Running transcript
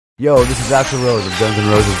Yo, this is Axl Rose of Guns N'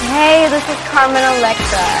 Roses. Hey, this is Carmen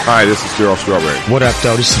Electra. Hi, this is Daryl Strawberry. What up,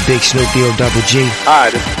 though? This is Big Snoop Double G.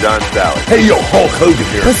 Hi, this is John Sally. Hey, yo, Hulk Hogan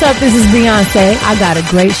here. What's up? This is Beyonce. I got a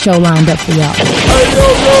great show lined up for y'all. Hey,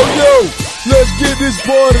 yo. Let's get this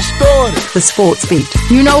party started. The Sports Beat.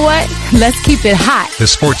 You know what? Let's keep it hot. The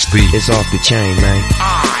Sports Beat is off the chain, man.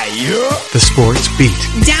 Yeah. The Sports Beat.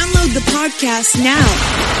 Download the podcast now.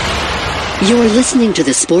 You're listening to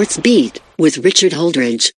The Sports Beat with Richard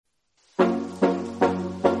Holdridge.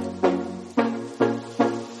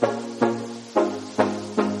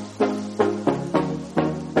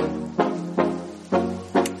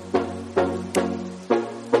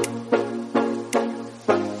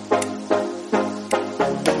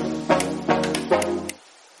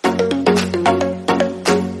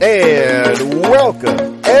 And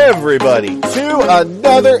welcome, everybody, to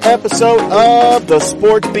another episode of The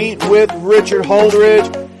Sports Beat with Richard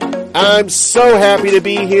Holdridge. I'm so happy to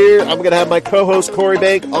be here. I'm going to have my co-host Corey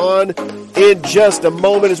Bank on in just a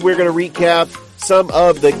moment as we're going to recap some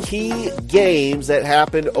of the key games that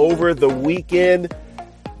happened over the weekend.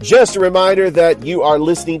 Just a reminder that you are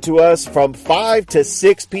listening to us from 5 to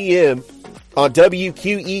 6 p.m. on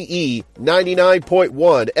WQEE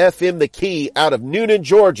 99.1 FM The Key out of Noonan,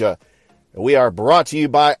 Georgia. We are brought to you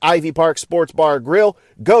by Ivy Park Sports Bar Grill,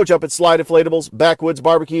 Go Jump and Slide Inflatables, Backwoods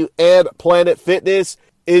Barbecue, and Planet Fitness.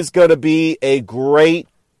 Is going to be a great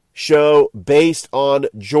show based on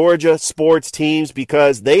Georgia sports teams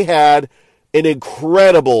because they had an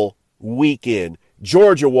incredible weekend.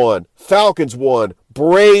 Georgia won, Falcons won,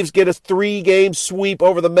 Braves get a 3-game sweep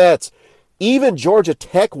over the Mets. Even Georgia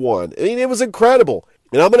Tech won. I mean, it was incredible.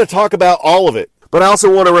 And I'm going to talk about all of it. But I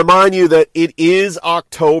also want to remind you that it is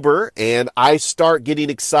October, and I start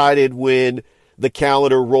getting excited when the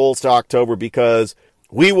calendar rolls to October because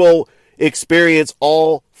we will experience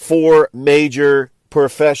all 4 major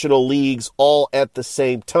professional leagues all at the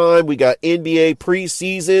same time. We got NBA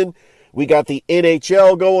preseason, we got the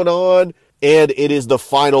NHL going on, and it is the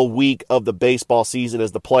final week of the baseball season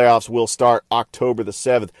as the playoffs will start October the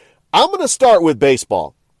 7th. I'm going to start with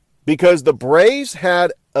baseball because the Braves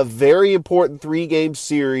had a very important 3-game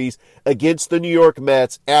series against the New York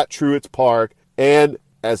Mets at Truist Park. And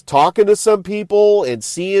as talking to some people and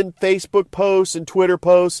seeing Facebook posts and Twitter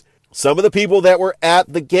posts, some of the people that were at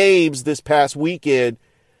the games this past weekend,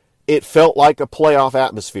 it felt like a playoff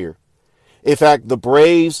atmosphere. In fact, the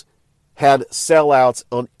Braves had sellouts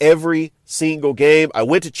on every single game. I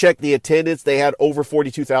went to check the attendance. They had over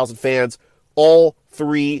 42,000 fans all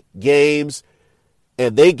 3 games,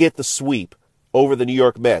 and they get the sweep over the New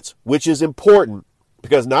York Mets, which is important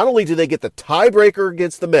because not only do they get the tiebreaker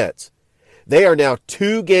against the Mets, they are now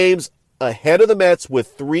 2 games ahead of the Mets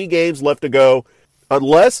with 3 games left to go.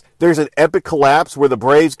 Unless there's an epic collapse where the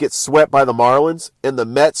Braves get swept by the Marlins and the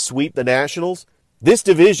Mets sweep the Nationals, this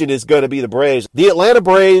division is going to be the Braves. The Atlanta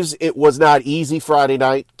Braves, it was not easy Friday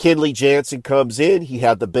night. Kenley Jansen comes in. He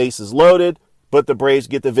had the bases loaded, but the Braves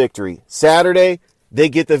get the victory. Saturday, they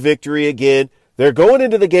get the victory again. They're going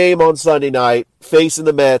into the game on Sunday night facing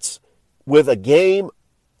the Mets with a game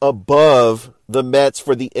above the Mets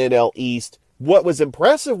for the NL East. What was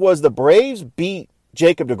impressive was the Braves beat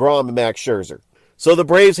Jacob deGrom and Max Scherzer. So the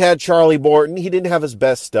Braves had Charlie Morton. He didn't have his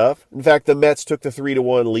best stuff. In fact, the Mets took the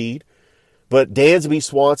 3-1 lead. But Dansby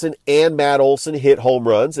Swanson and Matt Olson hit home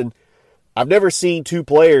runs. And I've never seen 2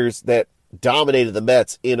 players that dominated the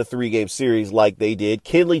Mets in a 3-game series like they did.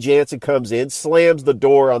 Kenley Jansen comes in, slams the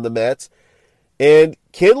door on the Mets. And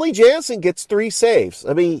Kenley Jansen gets 3 saves.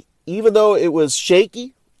 I mean, even though it was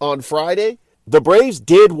shaky on Friday, the Braves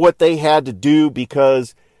did what they had to do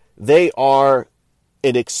because they are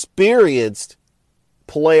an experienced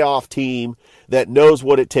playoff team that knows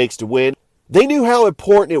what it takes to win. They knew how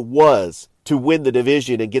important it was to win the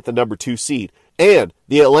division and get the number 2 seed. And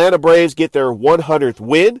the Atlanta Braves get their 100th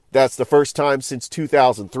win. That's the first time since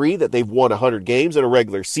 2003 that they've won 100 games in a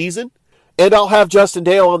regular season. And I'll have Justin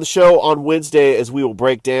Dale on the show on Wednesday as we will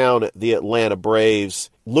break down the Atlanta Braves,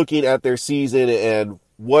 looking at their season and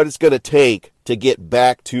what it's going to take to get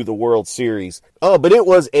back to the World Series. Oh, but it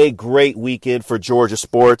was a great weekend for Georgia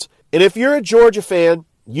sports. And if you're a Georgia fan,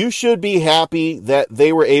 you should be happy that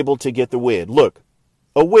they were able to get the win. Look,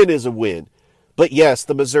 a win is a win. But yes,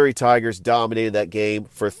 the Missouri Tigers dominated that game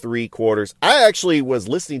for 3 quarters. I actually was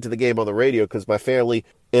listening to the game on the radio because my family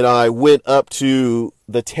and I went up to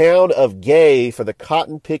the town of Gay for the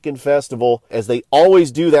Cotton Pickin' Festival, as they always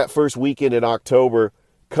do that first weekend in October.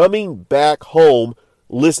 Coming back home,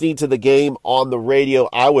 listening to the game on the radio,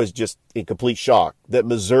 I was just in complete shock that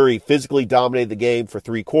Missouri physically dominated the game for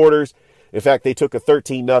 3 quarters. In fact, they took a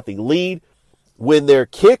 13-0 lead when their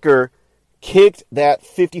kicker kicked that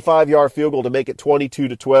 55-yard field goal to make it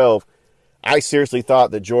 22-12, I seriously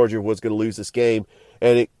thought that Georgia was going to lose this game,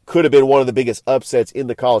 and it could have been one of the biggest upsets in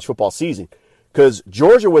the college football season because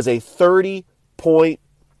Georgia was a 30-point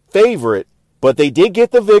favorite, but they did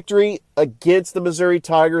get the victory against the Missouri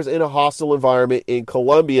Tigers in a hostile environment in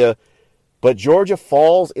Columbia, but Georgia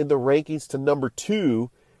falls in the rankings to number 2.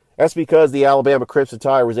 That's because the Alabama Crimson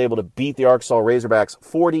Tide was able to beat the Arkansas Razorbacks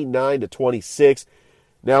 49-26.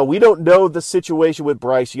 Now, we don't know the situation with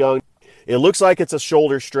Bryce Young. It looks like it's a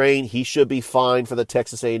shoulder strain. He should be fine for the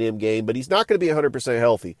Texas A&M game, but he's not going to be 100%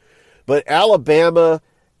 healthy. But Alabama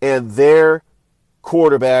and their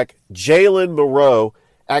quarterback, Jalen Moreau,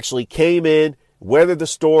 actually came in, weathered the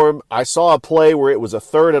storm. I saw a play where it was a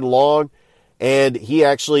 3rd and long, and he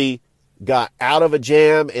actually got out of a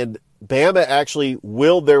jam, and Bama actually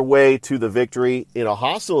willed their way to the victory in a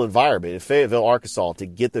hostile environment in Fayetteville, Arkansas, to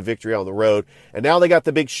get the victory on the road. And now they got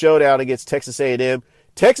the big showdown against Texas A&M.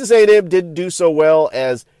 Texas A&M didn't do so well,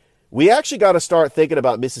 as we actually got to start thinking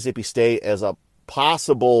about Mississippi State as a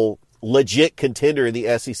possible legit contender in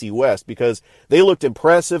the SEC West, because they looked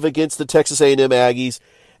impressive against the Texas A&M Aggies,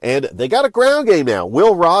 and they got a ground game now.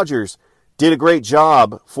 Will Rogers did a great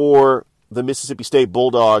job for the Mississippi State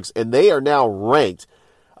Bulldogs, and they are now ranked.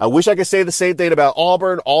 I wish I could say the same thing about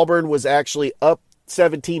Auburn. Auburn was actually up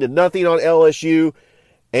 17-0 on LSU,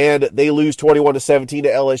 and they lose 21-17 to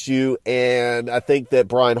LSU, and I think that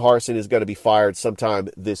Brian Harsin is going to be fired sometime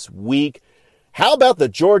this week. How about the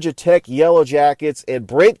Georgia Tech Yellow Jackets and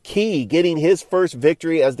Brent Key getting his first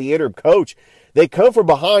victory as the interim coach? They come from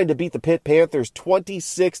behind to beat the Pitt Panthers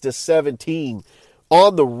 26-17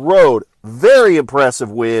 on the road. Very impressive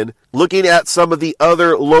win. Looking at some of the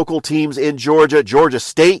other local teams in Georgia, Georgia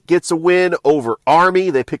State gets a win over Army.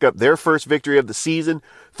 They pick up their first victory of the season,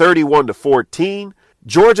 31-14.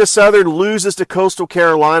 Georgia Southern loses to Coastal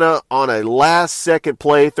Carolina on a last-second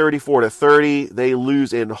play, 34-30. They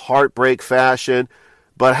lose in heartbreak fashion.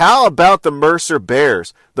 But how about the Mercer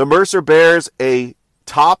Bears? The Mercer Bears, a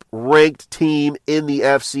top-ranked team in the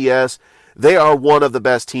FCS. They are one of the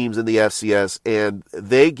best teams in the FCS, and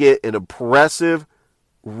they get an impressive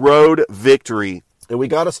road victory. And we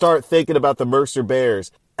got to start thinking about the Mercer Bears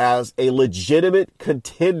as a legitimate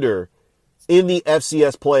contender in the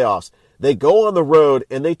FCS playoffs. They go on the road,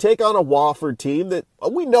 and they take on a Wofford team that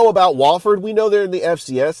we know about Wofford. We know they're in the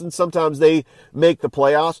FCS, and sometimes they make the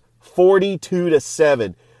playoffs.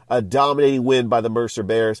 42-7, a dominating win by the Mercer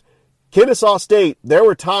Bears. Kennesaw State, there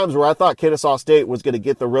were times where I thought Kennesaw State was going to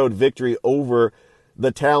get the road victory over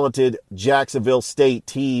the talented Jacksonville State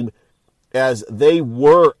team, as they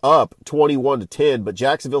were up 21-10, but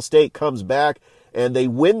Jacksonville State comes back and they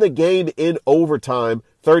win the game in overtime,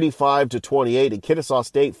 35-28, and Kennesaw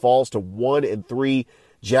State falls to 1-3.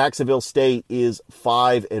 Jacksonville State is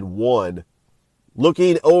 5-1.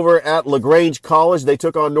 Looking over at LaGrange College, they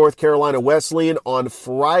took on North Carolina Wesleyan on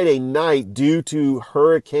Friday night due to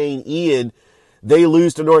Hurricane Ian. They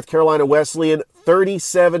lose to North Carolina Wesleyan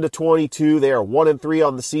 37-22. They are 1-3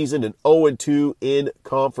 on the season and 0-2 in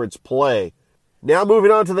conference play. Now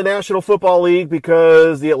moving on to the National Football League,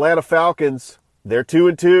 because the Atlanta Falcons, they're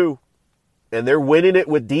 2-2, and they're winning it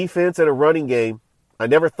with defense and a running game. I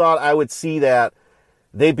never thought I would see that.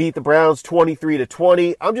 They beat the Browns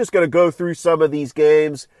 23-20. I'm just going to go through some of these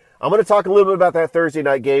games. I'm going to talk a little bit about that Thursday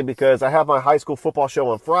night game because I have my high school football show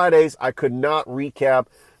on Fridays. I could not recap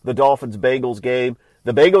the Dolphins-Bengals game.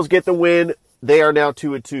 The Bengals get the win. They are now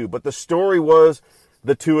 2-2. But the story was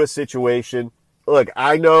the Tua situation. Look,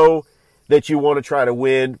 I know that you want to try to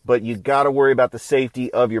win, but you got to worry about the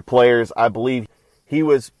safety of your players. I believe he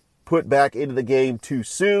was put back into the game too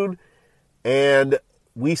soon, and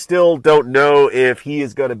we still don't know if he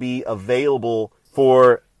is going to be available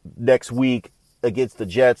for next week against the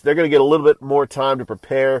Jets. They're going to get a little bit more time to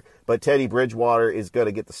prepare, but Teddy Bridgewater is going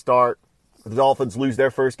to get the start. The Dolphins lose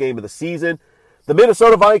their first game of the season. The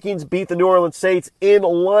Minnesota Vikings beat the New Orleans Saints in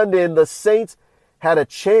London. The Saints had a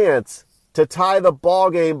chance to tie the ball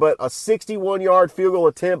game, but a 61-yard field goal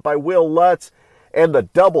attempt by Will Lutz and the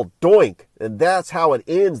double doink, and that's how it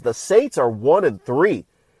ends. The Saints are 1-3.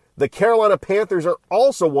 The Carolina Panthers are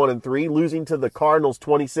also 1-3, losing to the Cardinals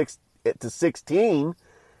 26-16.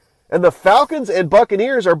 And the Falcons and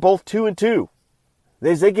Buccaneers are both 2-2.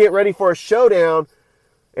 As they get ready for a showdown,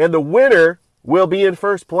 and the winner will be in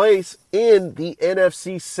first place in the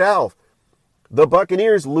NFC South. The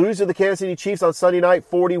Buccaneers lose to the Kansas City Chiefs on Sunday night,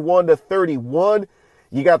 41-31.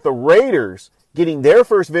 You got the Raiders getting their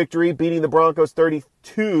first victory, beating the Broncos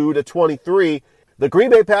 32-23. The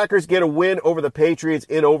Green Bay Packers get a win over the Patriots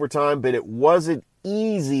in overtime, but it wasn't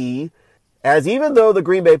easy As even though the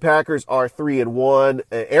Green Bay Packers are 3-1,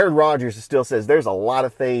 Aaron Rodgers still says there's a lot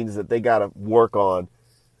of things that they got to work on.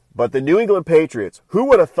 But the New England Patriots, who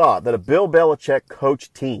would have thought that a Bill Belichick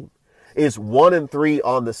coached team is 1-3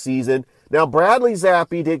 on the season? Now, Bradley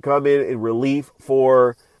Zappi did come in relief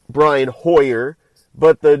for Brian Hoyer,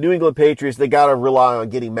 but the New England Patriots, they got to rely on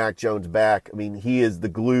getting Mac Jones back. I mean, he is the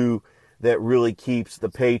glue that really keeps the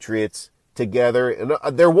Patriots together. And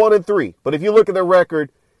they're 1-3. But if you look at their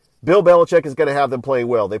record, Bill Belichick is going to have them playing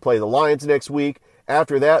well. They play the Lions next week.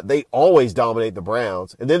 After that, they always dominate the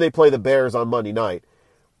Browns. And then they play the Bears on Monday night.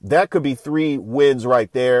 That could be 3 wins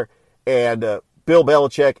right there. And Bill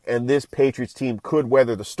Belichick and this Patriots team could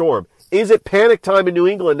weather the storm. Is it panic time in New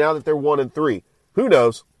England now that they're 1-3? Who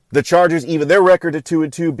knows? The Chargers, even their record to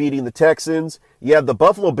 2-2, beating the Texans. You have the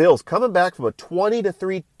Buffalo Bills coming back from a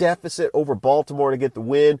 20-3 deficit over Baltimore to get the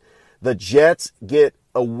win. The Jets get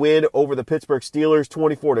a win over the Pittsburgh Steelers,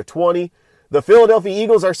 24-20. The Philadelphia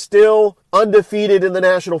Eagles are still undefeated in the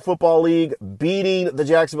National Football League, beating the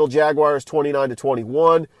Jacksonville Jaguars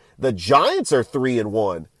 29-21. The Giants are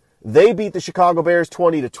 3-1. They beat the Chicago Bears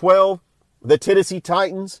 20-12. The Tennessee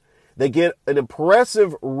Titans, they get an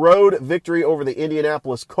impressive road victory over the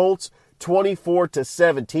Indianapolis Colts,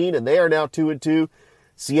 24-17, and they are now 2-2.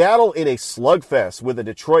 Seattle in a slugfest with the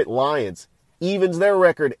Detroit Lions, evens their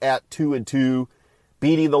record at 2-2,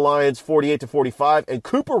 beating the Lions 48-45. And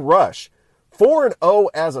Cooper Rush, 4-0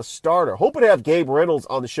 as a starter. Hoping to have Gabe Reynolds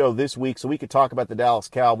on the show this week so we could talk about the Dallas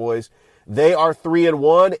Cowboys. They are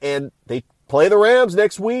 3-1, and they play the Rams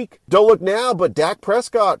next week. Don't look now, but Dak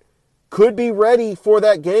Prescott could be ready for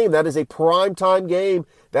that game. That is a primetime game.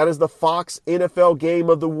 That is the Fox NFL game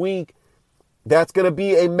of the week. That's going to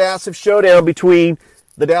be a massive showdown between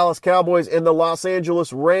the Dallas Cowboys and the Los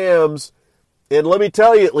Angeles Rams. And let me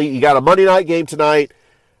tell you, you got a Monday night game tonight.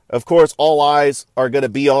 Of course, all eyes are going to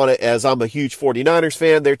be on it as I'm a huge 49ers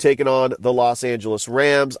fan. They're taking on the Los Angeles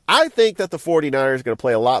Rams. I think that the 49ers are going to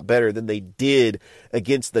play a lot better than they did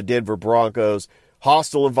against the Denver Broncos.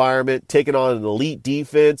 Hostile environment, taking on an elite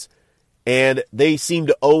defense, and they seem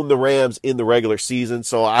to own the Rams in the regular season.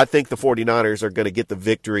 So I think the 49ers are going to get the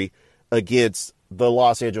victory against the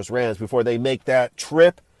Los Angeles Rams before they make that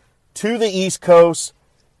trip to the East Coast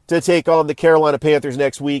to take on the Carolina Panthers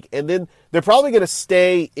next week. And then they're probably going to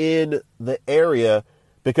stay in the area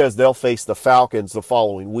because they'll face the Falcons the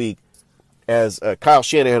following week. As Kyle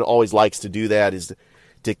Shanahan always likes to do that, is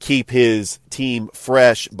to keep his team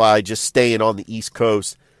fresh by just staying on the East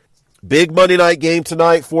Coast. Big Monday night game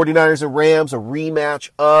tonight, 49ers and Rams, a rematch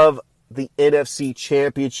of the NFC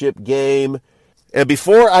Championship game. And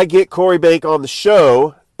before I get Corey Bank on the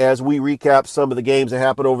show, as we recap some of the games that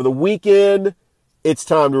happened over the weekend, it's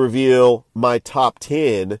time to reveal my top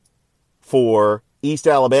 10 for East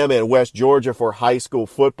Alabama and West Georgia for high school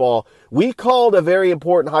football. We called a very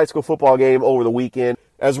important high school football game over the weekend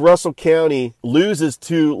as Russell County loses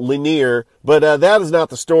to Lanier, but that is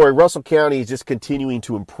not the story. Russell County is just continuing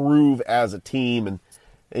to improve as a team, and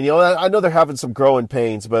I know they're having some growing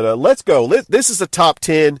pains, but let's go. This is the top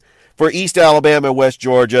 10 for East Alabama and West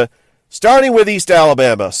Georgia, starting with East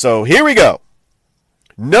Alabama. So here we go.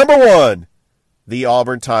 Number 1. The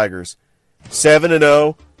Auburn Tigers,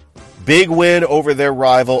 7-0, big win over their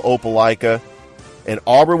rival Opelika, and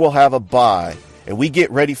Auburn will have a bye, and we get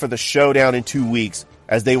ready for the showdown in 2 weeks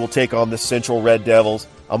as they will take on the Central Red Devils.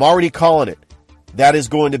 I'm already calling it. That is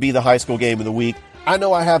going to be the high school game of the week. I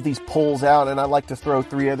know I have these polls out, and I like to throw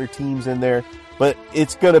 3 other teams in there, but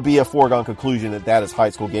it's going to be a foregone conclusion that is high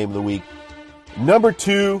school game of the week. Number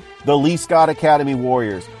 2, the Lee Scott Academy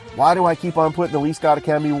Warriors. Why do I keep on putting the Lee Scott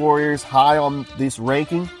Academy Warriors high on this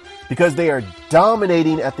ranking? Because they are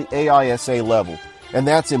dominating at the AISA level, and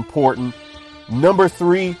that's important. Number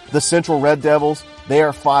 3, the Central Red Devils. They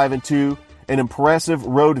are 5-2. An impressive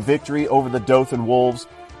road victory over the Dothan Wolves.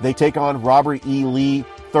 They take on Robert E. Lee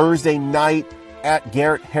Thursday night at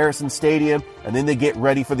Garrett Harrison Stadium, and then they get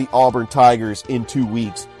ready for the Auburn Tigers in 2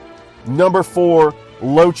 weeks. Number 4,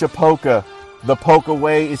 Lochapoka. The Poka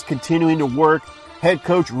Way is continuing to work. Head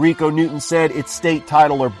coach Rico Newton said it's state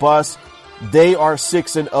title or bust. They are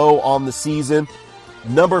 6-0 on the season.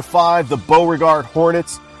 Number 5, the Beauregard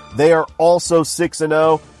Hornets. They are also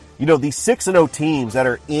 6-0. These 6-0 teams that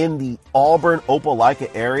are in the Auburn,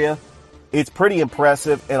 Opelika area, it's pretty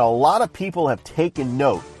impressive, and a lot of people have taken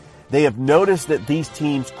note. They have noticed that these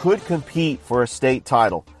teams could compete for a state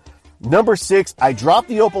title. Number 6, I dropped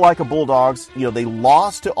the Opelika Bulldogs. They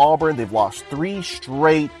lost to Auburn. They've lost 3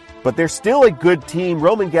 straight. But they're still a good team.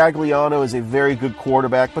 Roman Gagliano is a very good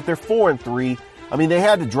quarterback, but they're 4-3. I mean, they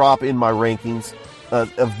had to drop in my rankings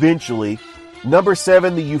eventually. Number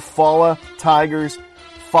 7, the Eufaula Tigers,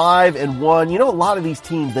 5-1. You know, a lot of these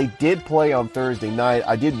teams, they did play on Thursday night.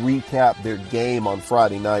 I did recap their game on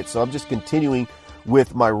Friday night, so I'm just continuing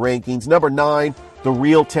with my rankings. Number 9, the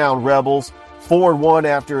Reeltown Rebels, 4-1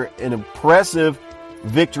 after an impressive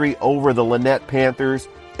victory over the Lynette Panthers.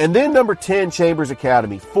 And then number 10, Chambers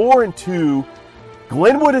Academy, 4-2.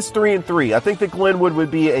 Glenwood is 3-3. I think that Glenwood would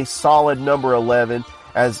be a solid number 11,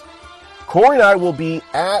 as Corey and I will be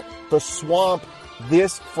at the Swamp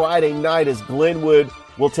this Friday night as Glenwood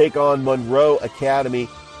will take on Monroe Academy.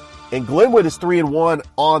 And Glenwood is 3-1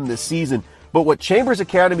 on the season. But what Chambers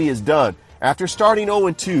Academy has done, after starting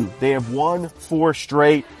 0-2, they have won 4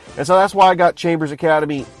 straight. And so that's why I got Chambers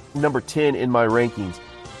Academy number 10 in my rankings.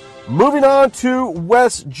 Moving on to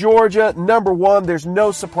West Georgia, number 1. There's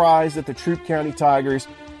no surprise that the Troup County Tigers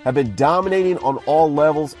have been dominating on all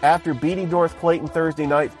levels after beating North Clayton Thursday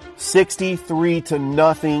night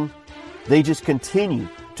 63-0. They just continue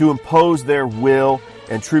to impose their will,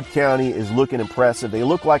 and Troup County is looking impressive. They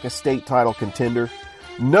look like a state title contender.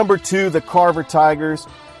 Number 2, the Carver Tigers,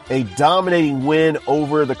 a dominating win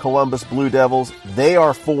over the Columbus Blue Devils. They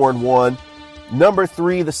are 4-1. Number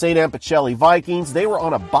 3, the St. Anne Pacelli Vikings. They were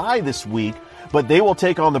on a bye this week, but they will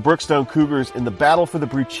take on the Brookstone Cougars in the battle for the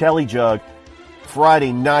Brucelli Jug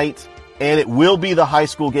Friday night, and it will be the high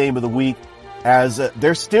school game of the week, as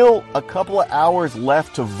there's still a couple of hours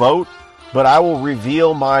left to vote, but I will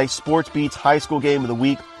reveal my Sports Beats high school game of the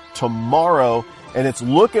week tomorrow, and it's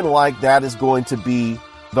looking like that is going to be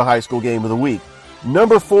the high school game of the week.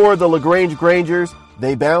 Number 4, the LaGrange Grangers.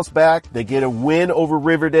 They bounce back. They get a win over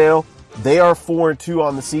Riverdale. They are 4-2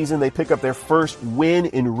 on the season. They pick up their first win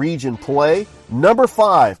in region play. Number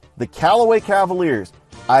 5, the Callaway Cavaliers.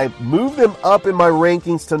 I moved them up in my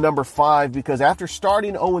rankings to number 5 because after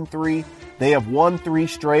starting 0-3, they have won 3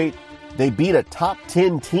 straight. They beat a top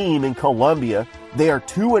 10 team in Columbia. They are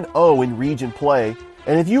 2-0 in region play.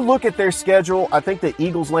 And if you look at their schedule, I think the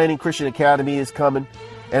Eagles Landing Christian Academy is coming,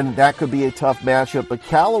 and that could be a tough matchup. But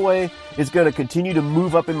Callaway is going to continue to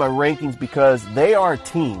move up in my rankings because they are a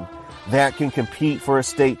team that can compete for a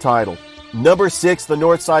state title. Number 6, the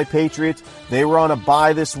Northside Patriots. They were on a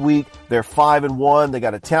bye this week. They're 5-1. They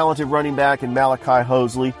got a talented running back in Malachi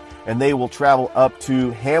Hosley, and they will travel up to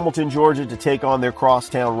Hamilton, Georgia to take on their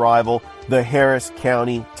crosstown rival, the Harris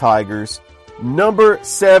County Tigers. Number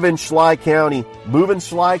 7, Schley County. Moving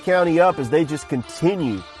Schley County up as they just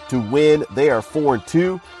continue to win. They are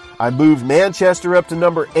 4-2. I moved Manchester up to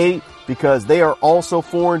number 8 because they are also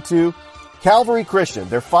 4-2. Calvary Christian,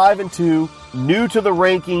 they're 5-2. New to the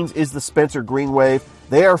rankings is the Spencer Green Wave.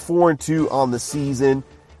 They are 4-2 on the season,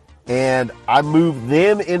 and I moved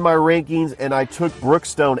them in my rankings, and I took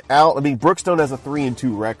Brookstone out. I mean, Brookstone has a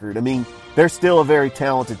 3-2 record. I mean, they're still a very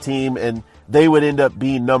talented team, and they would end up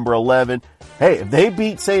being number 11. Hey, if they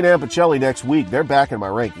beat St. Anne Pacelli next week, they're back in my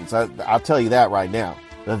rankings. I'll tell you that right now.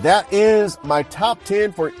 Now, that is my top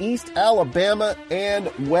 10 for East Alabama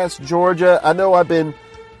and West Georgia. I know I've been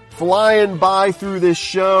flying by through this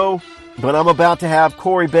show, but I'm about to have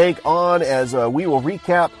Corey Bank on as we will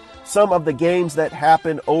recap some of the games that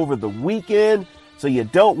happened over the weekend, so you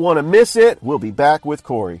don't want to miss it. We'll be back with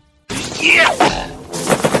Corey. Yeah!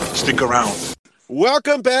 Stick around.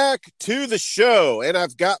 Welcome back to the show, and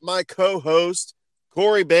I've got my co-host,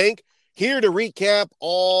 Corey Bank, here to recap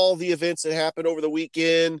all the events that happened over the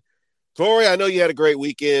weekend. Corey, I know you had a great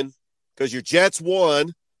weekend because your Jets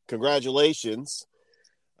won. Congratulations.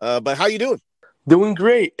 But how you doing? Doing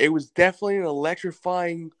great. It was definitely an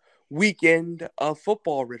electrifying weekend of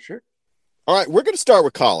football, Richard. All right, we're going to start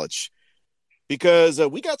with college because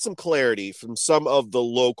we got some clarity from some of the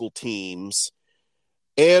local teams.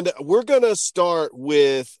 And we're going to start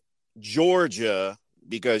with Georgia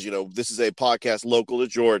because, this is a podcast local to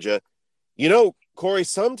Georgia. Corey,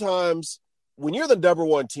 sometimes when you're the number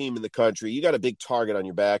 1 team in the country, you got a big target on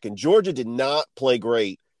your back. And Georgia did not play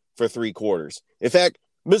great for 3 quarters. In fact,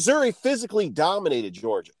 Missouri physically dominated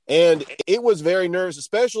Georgia, and it was very nervous,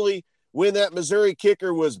 especially when that Missouri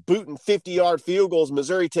kicker was booting 50-yard field goals.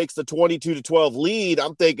 Missouri takes the 22-12 lead.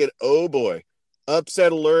 I'm thinking, oh boy,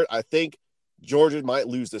 upset alert. I think Georgia might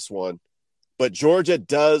lose this one, but Georgia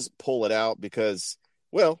does pull it out because,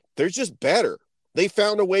 well, they're just better. They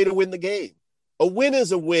found a way to win the game. A win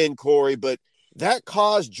is a win, Corey, but that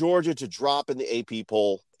caused Georgia to drop in the AP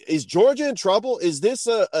poll. Is Georgia in trouble? Is this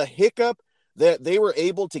a hiccup that they were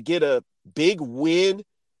able to get a big win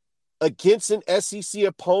against an SEC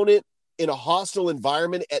opponent in a hostile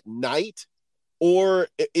environment at night? Or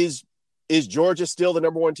is Georgia still the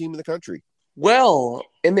number 1 team in the country? Well,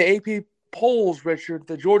 in the AP polls, Richard,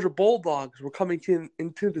 the Georgia Bulldogs were coming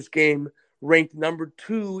into this game ranked number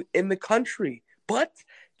 2 in the country. But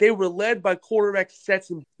They were led by quarterback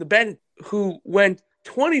Stetson Bennett, who went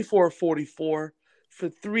 24-44 for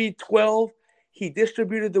 312. He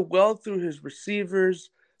distributed the wealth through his receivers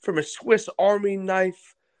from a Swiss Army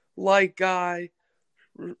knife-like guy.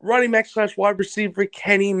 Running back / wide receiver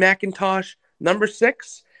Kenny McIntosh, number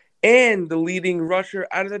 6, and the leading rusher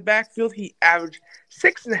out of the backfield. He averaged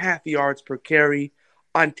 6.5 yards per carry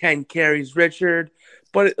on 10 carries, Richard.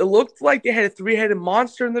 But it looked like they had a three-headed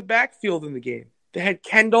monster in the backfield in the game. They had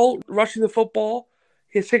Kendall rushing the football.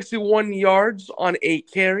 He had 61 yards on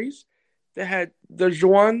 8 carries. They had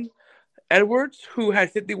DeJuan Edwards, who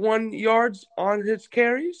had 51 yards on his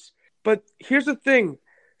carries. But here's the thing.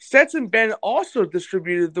 Stetson Bennett also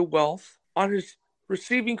distributed the wealth on his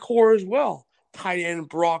receiving core as well. Tight end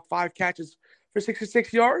Brock, 5 catches for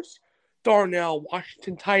 66 yards. Darnell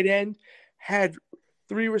Washington, tight end, had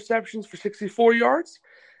 3 receptions for 64 yards.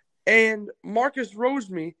 And Marcus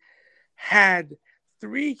Rosemary had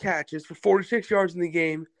 3 catches for 46 yards in the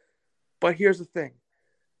game. But here's the thing.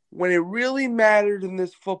 When it really mattered in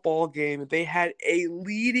this football game, they had a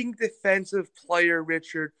leading defensive player,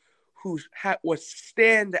 Richard, who was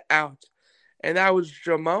stand out. And that was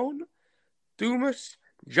Jamon Dumas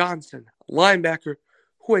Johnson, linebacker,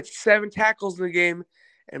 who had 7 tackles in the game.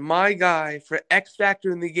 And my guy for X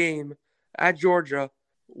Factor in the game at Georgia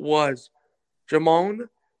was Jamon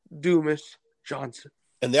Dumas Johnson.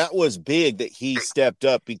 And that was big that he stepped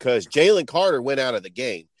up because Jalen Carter went out of the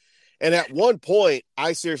game. And at one point,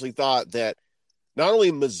 I seriously thought that not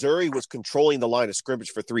only Missouri was controlling the line of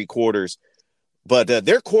scrimmage for 3 quarters, but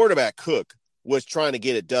their quarterback, Cook, was trying to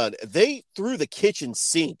get it done. They threw the kitchen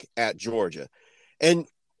sink at Georgia. And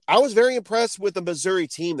I was very impressed with the Missouri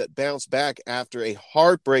team that bounced back after a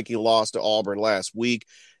heartbreaking loss to Auburn last week.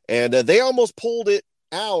 And they almost pulled it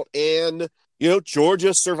out. And,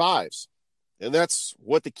 Georgia survives. And that's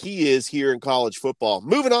what the key is here in college football.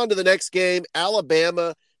 Moving on to the next game,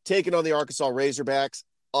 Alabama taking on the Arkansas Razorbacks.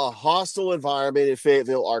 A hostile environment in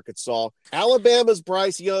Fayetteville, Arkansas. Alabama's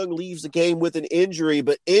Bryce Young leaves the game with an injury,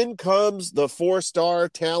 but in comes the 4-star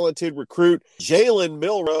talented recruit, Jalen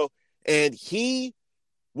Milroe, and he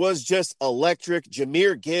was just electric.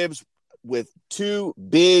 Jahmyr Gibbs with 2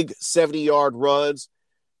 big 70-yard runs.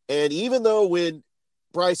 And even though when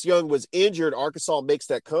Bryce Young was injured, Arkansas makes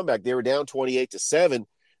that comeback. They were down 28-7.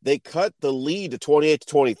 They cut the lead to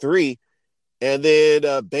 28-23. And then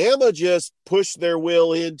Bama just pushed their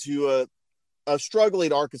will into a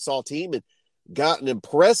struggling Arkansas team and got an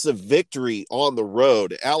impressive victory on the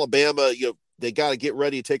road. Alabama, they got to get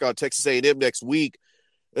ready to take on Texas A&M next week.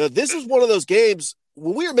 This is one of those games,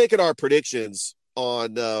 when we were making our predictions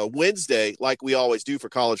on Wednesday, like we always do for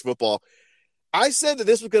college football, I said that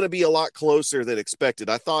this was going to be a lot closer than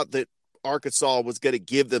expected. I thought that Arkansas was going to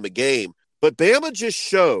give them a game. But Bama just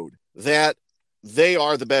showed that they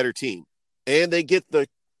are the better team. And they get the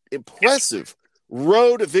impressive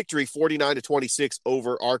road victory, 49-26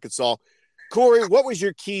 over Arkansas. Corey, what was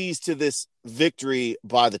your keys to this victory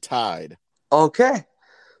by the Tide? Okay.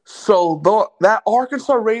 So that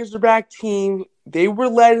Arkansas Razorback team, they were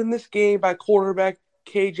led in this game by quarterback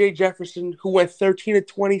KJ Jefferson, who went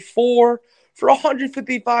 13-24 for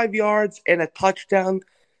 155 yards and a touchdown.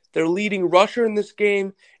 Their leading rusher in this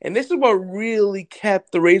game, and this is what really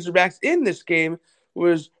kept the Razorbacks in this game,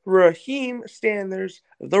 was Raheem Sanders,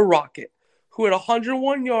 the Rocket, who had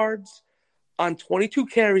 101 yards on 22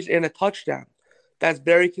 carries and a touchdown. That's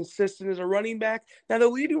very consistent as a running back. Now, the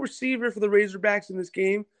leading receiver for the Razorbacks in this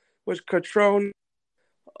game was Catrone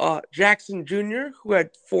Jackson Jr., who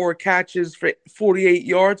had 4 catches for 48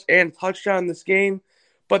 yards and a touchdown in this game.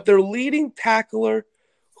 But their leading tackler,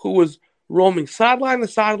 who was roaming sideline to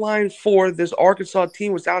sideline for this Arkansas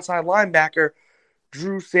team, was outside linebacker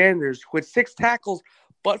Drew Sanders, who had 6 tackles,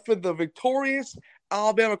 but for the victorious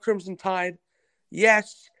Alabama Crimson Tide,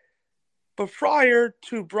 yes. But prior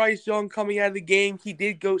to Bryce Young coming out of the game, he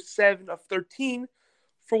did go 7 of 13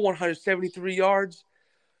 for 173 yards,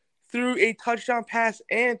 threw a touchdown pass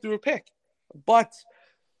and threw a pick. But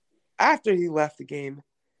after he left the game,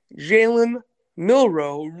 Jalen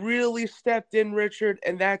Milroe really stepped in, Richard,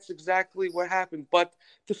 and that's exactly what happened. But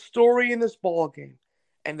the story in this ball game,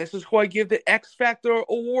 and this is who I give the X Factor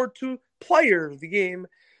Award to player of the game,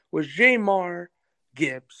 was Jahmyr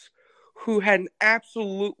Gibbs, who had an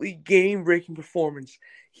absolutely game-breaking performance.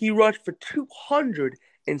 He rushed for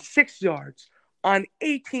 206 yards on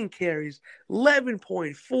 18 carries,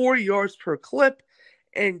 11.4 yards per clip,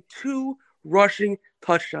 and 2 rushing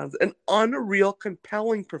touchdowns. An unreal,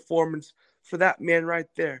 compelling performance for that man right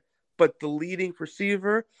there. But the leading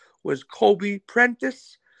receiver was Kobe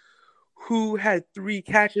Prentice, who had 3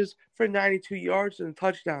 catches for 92 yards and a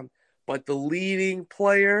touchdown. But the leading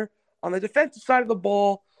player on the defensive side of the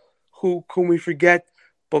ball, who can we forget,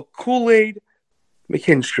 but Kool-Aid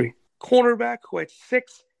McKinstry, cornerback who had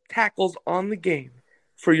 6 tackles on the game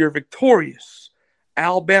for your victorious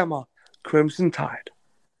Alabama Crimson Tide.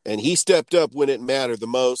 And he stepped up when it mattered the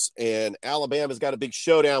most. And Alabama's got a big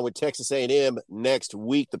showdown with Texas A&M next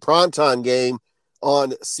week, the primetime game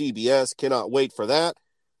on CBS. Cannot wait for that.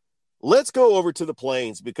 Let's go over to the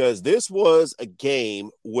Plains, because this was a game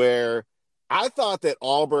where I thought that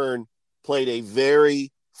Auburn played a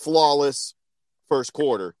very flawless first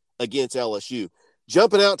quarter against LSU,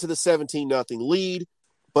 jumping out to the 17-0 lead,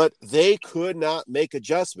 but they could not make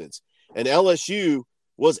adjustments. And LSU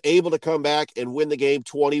was able to come back and win the game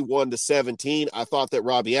 21-17. I thought that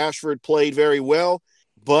Robbie Ashford played very well,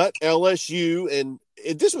 but LSU, and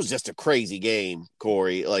this was just a crazy game,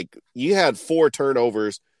 Corey. Like, you had 4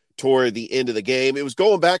 turnovers toward the end of the game. It was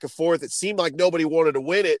going back and forth. It seemed like nobody wanted to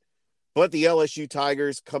win it, but the LSU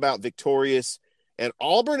Tigers come out victorious. And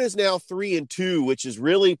Auburn is now 3-2, which is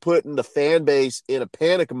really putting the fan base in a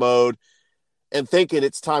panic mode and thinking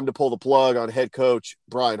it's time to pull the plug on head coach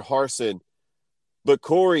Brian Harsin. But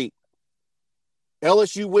Corey,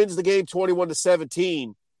 LSU wins the game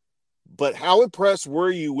 21-17. But how impressed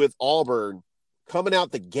were you with Auburn coming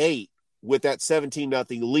out the gate with that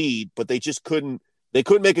 17-0 lead? But they just couldn't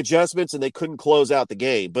make adjustments, and they couldn't close out the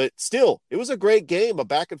game. But still, it was a great game, a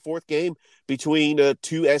back-and-forth game between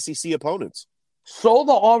 2 SEC opponents. So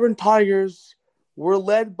the Auburn Tigers were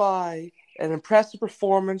led by an impressive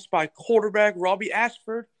performance by quarterback Robbie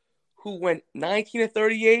Ashford, who went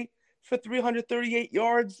 19-38 for 338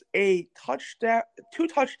 yards, a touchdown, 2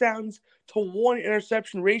 touchdowns to 1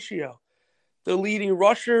 interception ratio. The leading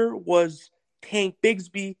rusher was Tank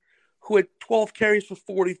Bigsby, who had 12 carries for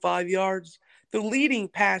 45 yards. The leading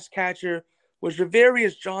pass catcher was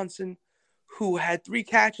Javarius Johnson, who had 3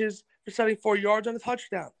 catches for 74 yards on a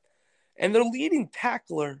touchdown. And the leading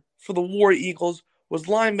tackler for the War Eagles was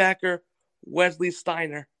linebacker Wesley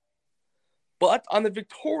Steiner. But on the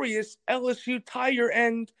victorious LSU Tiger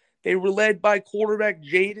end, they were led by quarterback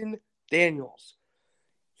Jaden Daniels.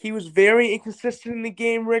 He was very inconsistent in the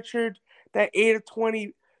game, Richard. That 8 of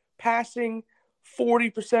 20 passing,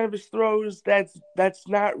 40% of his throws, that's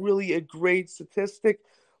not really a great statistic.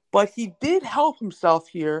 But he did help himself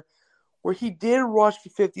here, where he did rush for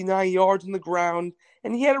 59 yards on the ground,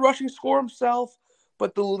 and he had a rushing score himself.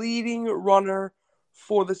 But the leading runner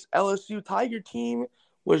for this LSU Tiger team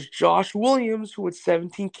was Josh Williams, who had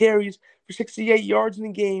 17 carries for 68 yards in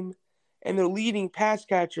the game. And their leading pass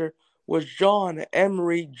catcher was John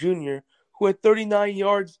Emery Jr., who had 39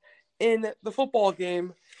 yards in the football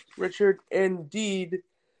game, Richard, indeed.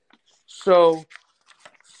 So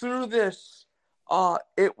through this,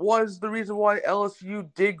 it was the reason why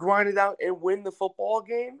LSU did grind it out and win the football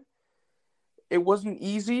game. It wasn't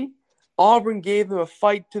easy. Auburn gave them a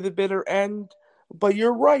fight to the bitter end. But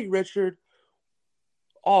you're right, Richard.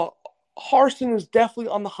 Harsin is definitely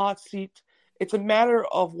on the hot seat. It's a matter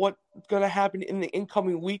of what's going to happen in the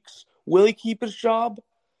incoming weeks. Will he keep his job?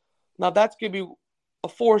 Now, that's going to be a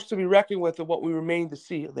force to be reckoned with and what we remain to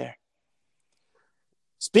see there.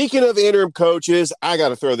 Speaking of interim coaches, I got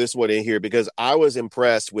to throw this one in here because I was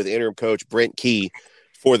impressed with interim coach Brent Key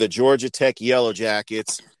for the Georgia Tech Yellow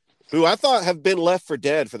Jackets, who I thought have been left for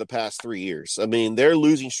dead for the past 3 years. I mean, they're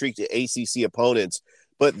losing streak to ACC opponents,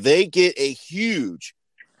 but they get a huge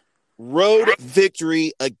road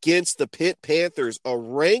victory against the Pitt Panthers, a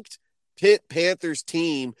ranked Pitt Panthers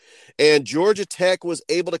team, and Georgia Tech was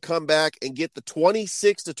able to come back and get the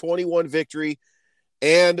 26-21 victory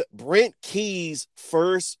and Brent Key's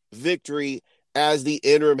first victory as the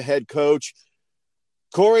interim head coach.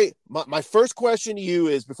 Corey, my first question to you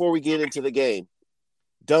is, before we get into the game,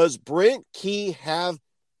 does Brent Key have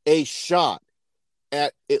a shot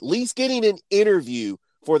at least getting an interview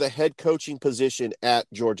for the head coaching position at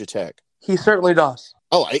Georgia Tech? He certainly does.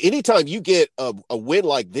 Oh, anytime you get a win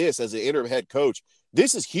like this as an interim head coach,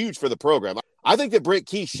 this is huge for the program. I think that Brent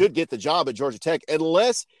Key should get the job at Georgia Tech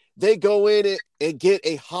unless they go in and get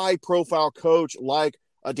a high-profile coach like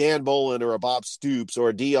a Dan Mullen or a Bob Stoops or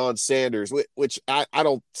a Deion Sanders, which I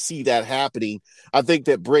don't see that happening. I think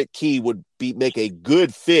that Brent Key would make a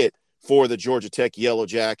good fit for the Georgia Tech Yellow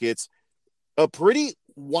Jackets. A pretty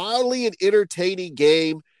wildly and entertaining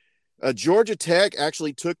game. Georgia Tech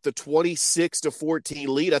actually took the 26-14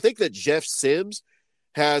 lead. I think that Jeff Sims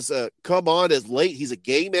has come on as late. He's a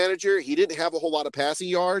game manager. He didn't have a whole lot of passing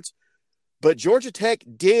yards, but Georgia Tech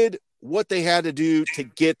did what they had to do to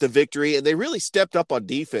get the victory, and they really stepped up on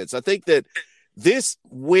defense. I think that this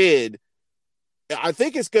win, I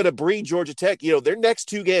think it's going to bring Georgia Tech, their next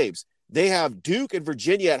 2 games, They have Duke and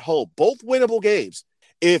Virginia at home, both winnable games.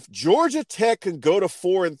 If Georgia Tech can go to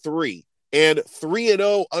 4-3 and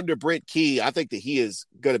 3-0 under Brent Key, I think that he is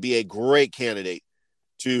going to be a great candidate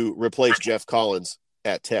to replace Jeff Collins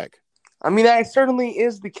at Tech. I mean, that certainly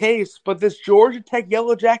is the case, but this Georgia Tech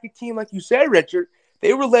Yellow Jacket team, like you said, Richard,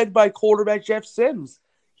 they were led by quarterback Jeff Sims.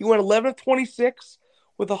 He went 11 of 26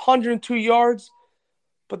 with 102 yards,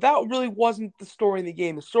 but that really wasn't the story in the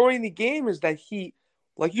game. The story in the game is that he,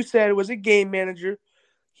 like you said, was a game manager.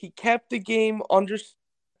 He kept the game under,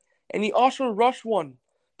 and he also rushed one.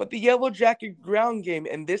 But the Yellow Jacket ground game,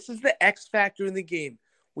 and this is the X factor in the game.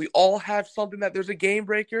 We all have something that there's a game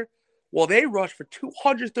breaker. Well, they rushed for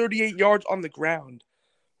 238 yards on the ground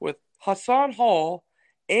with Hassan Hall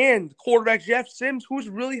and quarterback Jeff Sims, who's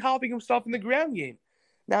really helping himself in the ground game.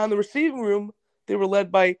 Now, in the receiving room, they were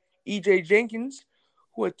led by E.J. Jenkins,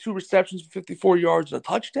 who had 2 receptions for 54 yards and a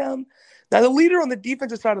touchdown. Now, the leader on the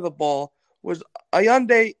defensive side of the ball was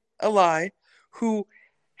Ayande Eli, who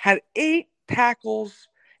had 8 tackles,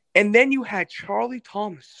 and then you had Charlie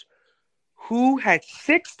Thomas, who had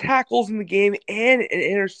 6 tackles in the game and an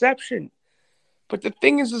interception. But the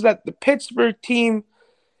thing is that the Pittsburgh team,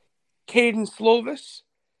 Caden Slovis,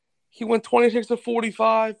 he went 26 of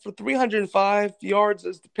 45 for 305 yards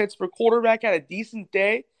as the Pittsburgh quarterback, had a decent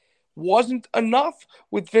day. Wasn't enough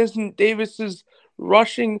with Vincent Davis's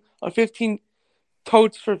rushing on 15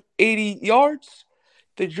 totes for 80 yards.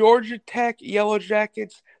 The Georgia Tech Yellow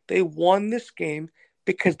Jackets, they won this game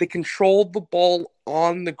because they controlled the ball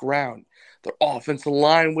on the ground. Their offensive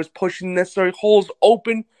line was pushing necessary holes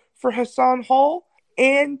open for Hassan Hall,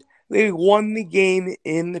 and they won the game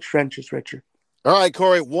in the trenches, Richard. All right,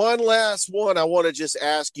 Corey, one last one. I want to just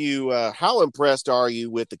ask you, how impressed are you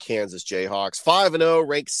with the Kansas Jayhawks? 5-0,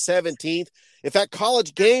 ranked 17th. In fact,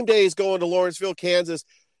 College Game Day is going to Lawrenceville, Kansas.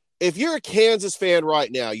 If you're a Kansas fan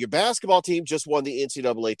right now, your basketball team just won the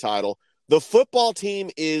NCAA title. The football team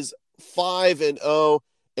is 5-0,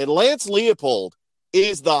 and Lance Leopold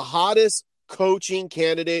is the hottest coaching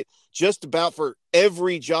candidate just about for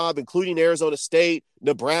every job, including Arizona State,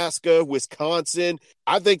 Nebraska, Wisconsin.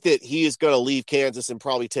 I think that he is going to leave Kansas and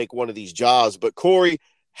probably take one of these jobs. But, Corey,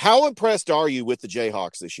 how impressed are you with the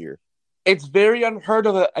Jayhawks this year? It's very unheard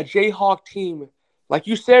of a Jayhawk team. Like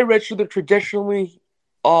you said, Richard, they're traditionally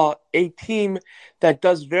a team that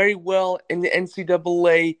does very well in the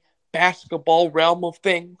NCAA basketball realm of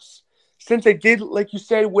things. Since they did, like you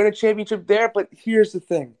said, win a championship there. But here's the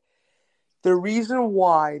thing. The reason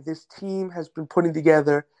why this team has been putting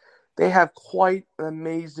together, they have quite an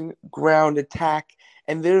amazing ground attack,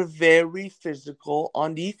 and they're very physical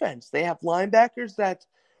on defense. They have linebackers that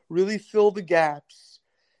really fill the gaps.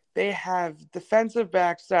 They have defensive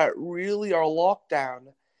backs that really are locked down,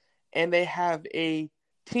 and they have a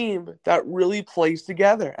team that really plays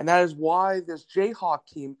together. And that is why this Jayhawk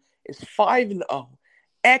team is 5-0.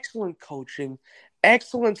 Excellent coaching,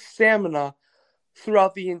 excellent stamina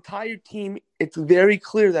throughout the entire team. It's very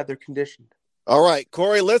clear that they're conditioned. All right,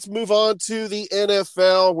 Corey, let's move on to the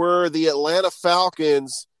NFL, where the Atlanta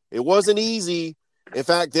Falcons, it wasn't easy. In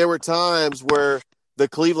fact, there were times where the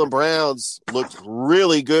Cleveland Browns looked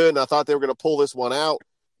really good, and I thought they were going to pull this one out.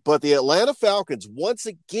 But the Atlanta Falcons, once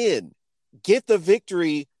again, get the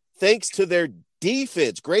victory thanks to their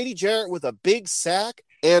defense. Grady Jarrett with a big sack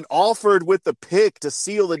and Alford with the pick to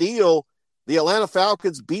seal the deal. The Atlanta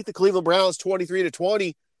Falcons beat the Cleveland Browns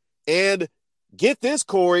 23-20. And get this,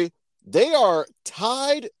 Corey, they are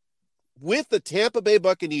tied with the Tampa Bay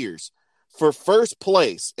Buccaneers for first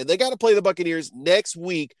place. And they got to play the Buccaneers next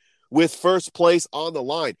week with first place on the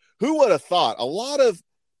line. Who would have thought? A lot of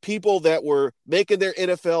people that were making their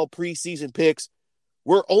NFL preseason picks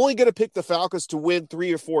were only going to pick the Falcons to win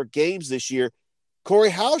 3 or 4 games this year. Corey,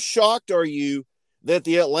 how shocked are you that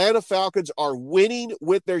the Atlanta Falcons are winning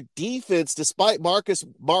with their defense despite Marcus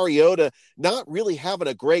Mariota not really having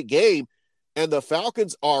a great game, and the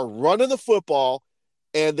Falcons are running the football,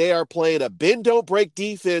 and they are playing a bend-don't-break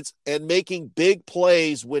defense and making big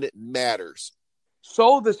plays when it matters?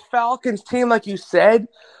 So this Falcons team, like you said,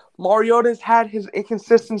 Mariota's had his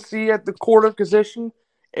inconsistency at the quarterback position.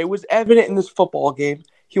 It was evident in this football game.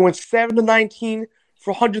 He went 7-19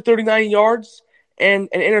 for 139 yards and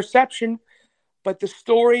an interception. But the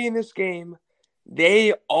story in this game,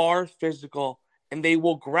 they are physical, and they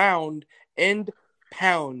will ground and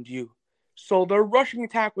pound you. So their rushing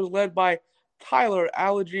attack was led by Tyler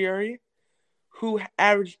Algieri, who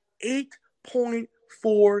averaged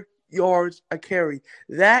 8.4 yards a carry.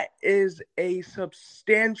 That is a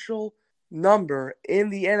substantial number in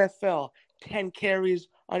the NFL. 10 carries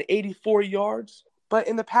on 84 yards. But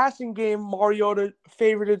in the passing game, Mariota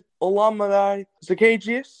favored Olamide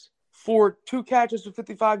Zacchaeus for 2 catches for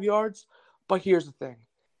 55 yards. But here's the thing.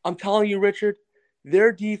 I'm telling you, Richard,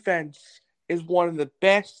 their defense is one of the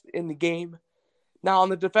best in the game. Now, on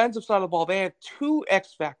the defensive side of the ball, they have 2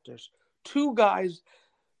 X factors, 2 guys.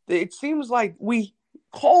 It seems like we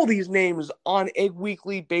call these names on a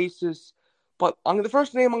weekly basis, but the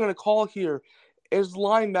first name I'm going to call here is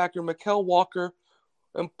linebacker Mikael Walker,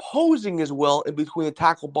 imposing his will in between the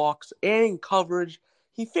tackle box and in coverage.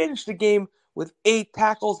 He finished the game with 8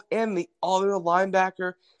 tackles, and the other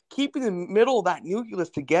linebacker keeping the middle of that nucleus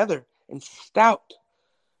together and stout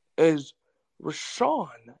is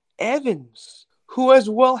Rashawn Evans, who as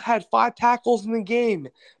well had 5 tackles in the game.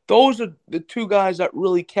 Those are the 2 guys that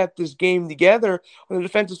really kept this game together on the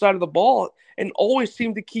defensive side of the ball and always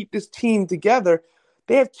seem to keep this team together.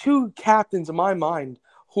 They have 2 captains in my mind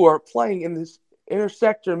who are playing in this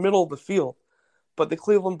intersector middle of the field. But the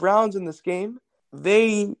Cleveland Browns in this game,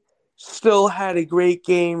 they still had a great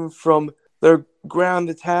game from their ground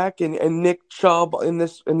attack and Nick Chubb in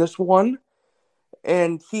this one.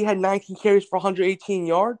 And he had 19 carries for 118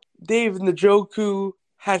 yards. Dave Njoku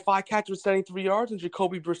had 5 catches for 73 yards, and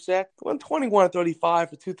Jacoby Brissett went 21-35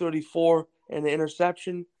 for 234 and an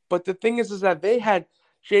interception. But the thing is that they had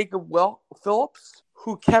Jacob Phillips,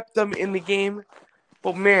 who kept them in the game.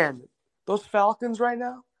 But man, those Falcons right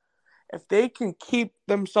now, if they can keep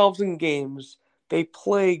themselves in games, they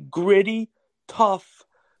play gritty, tough,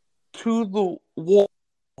 to the wall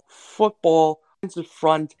football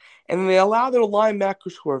front, and they allow their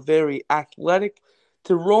linebackers, who are very athletic,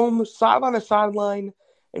 to roam sideline to sideline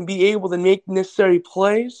and be able to make necessary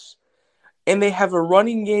plays. And they have a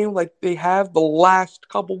running game like they have the last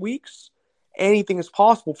couple weeks. Anything is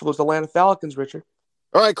possible for those Atlanta Falcons, Richard.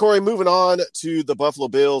 All right, Corey, moving on to the Buffalo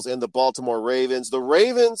Bills and the Baltimore Ravens. The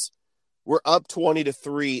Ravens were up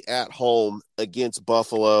 20-3 at home against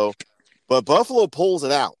Buffalo, but Buffalo pulls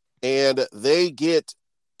it out, and they get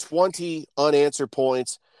 20 unanswered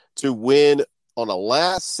points to win on a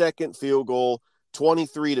last-second field goal,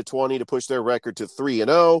 23-20, to push their record to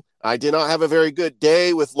 3-0. I did not have a very good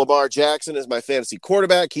day with Lamar Jackson as my fantasy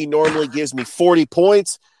quarterback. He normally gives me 40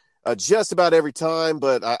 points just about every time,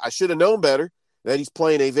 but I should have known better that he's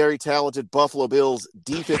playing a very talented Buffalo Bills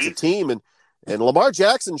defensive team, and Lamar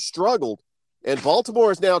Jackson struggled, and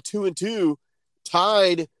Baltimore is now 2-2,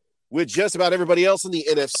 tied with just about everybody else in the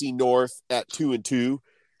NFC North at 2-2.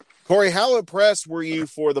 Corey, how impressed were you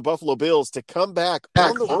for the Buffalo Bills to come back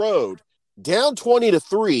on the road, down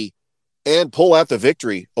 20-3, and pull out the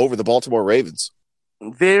victory over the Baltimore Ravens?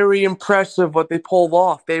 Very impressive what they pulled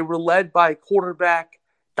off. They were led by quarterback,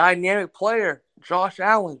 dynamic player, Josh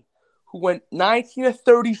Allen, who went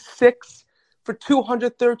 19-36 for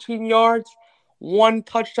 213 yards, 1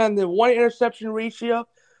 touchdown, and 1 interception ratio.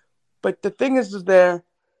 But the thing is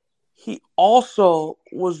he also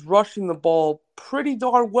was rushing the ball pretty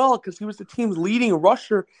darn well because he was the team's leading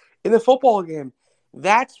rusher in the football game.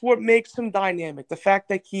 That's what makes him dynamic. The fact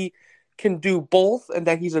that he can do both and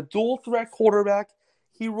that he's a dual threat quarterback.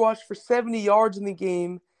 He rushed for 70 yards in the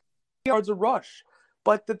game, yards a rush.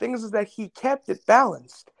 But the thing is that he kept it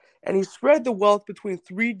balanced, and he spread the wealth between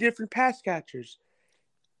 3 different pass catchers.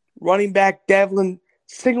 Running back Devlin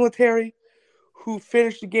Singletary, who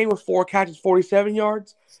finished the game with 4 catches, 47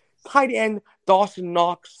 yards. Tight end Dawson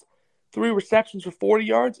Knox, 3 receptions for 40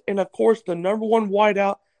 yards. And, of course, the number 1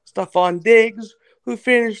 wideout, Stephon Diggs, who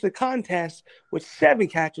finished the contest with 7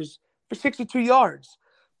 catches for 62 yards.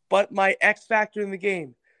 But my X factor in the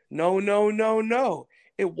game, no.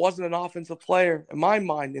 It wasn't an offensive player in my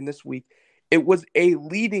mind in this week. It was a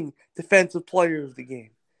leading defensive player of the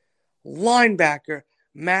game. Linebacker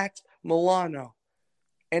Matt Milano.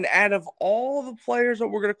 And out of all the players that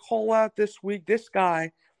we're going to call out this week, this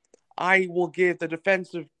guy, I will give the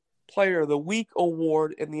Defensive Player of the Week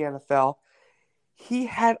award in the NFL. He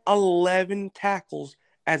had 11 tackles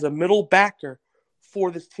as a middle backer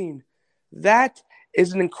for this team. That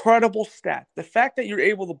is an incredible stat. The fact that you're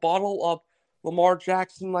able to bottle up Lamar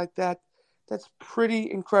Jackson like that, that's pretty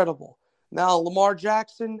incredible. Now, Lamar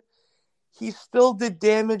Jackson, he still did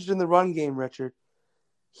damage in the run game, Richard.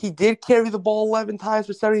 He did carry the ball 11 times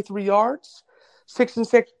for 73 yards,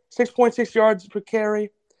 6.6 yards per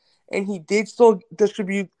carry, and he did still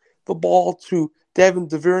distribute the ball to Devin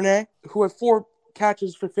DuVernay, who had 4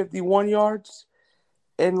 catches for 51 yards.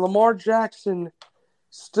 And Lamar Jackson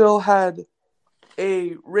still had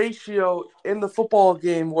a ratio in the football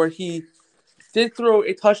game where he did throw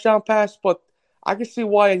a touchdown pass, but I can see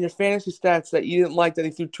why in your fantasy stats that you didn't like that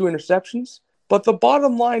he threw 2 interceptions. But the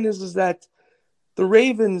bottom line is that the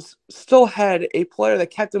Ravens still had a player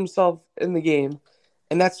that kept himself in the game,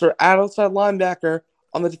 and that's their outside linebacker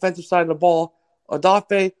on the defensive side of the ball,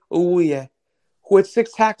 Odafe Owuye, who had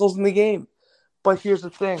 6 tackles in the game. But here's the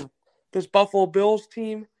thing. This Buffalo Bills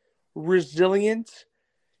team, resilient.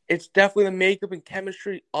 It's definitely the makeup and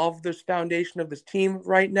chemistry of this foundation of this team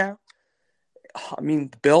right now. I mean,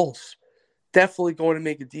 the Bills definitely going to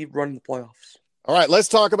make a deep run in the playoffs. All right, let's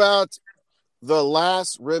talk about the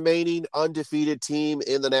last remaining undefeated team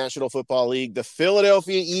in the National Football League, the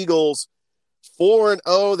Philadelphia Eagles.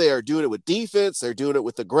 4-0. They are doing it with defense. They're doing it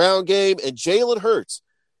with the ground game. And Jalen Hurts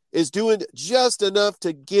is doing just enough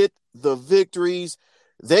to get the victories.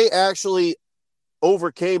 They actually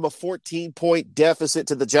overcame a 14-point deficit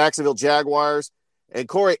to the Jacksonville Jaguars. And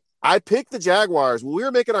Corey, I picked the Jaguars. When we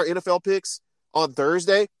were making our NFL picks on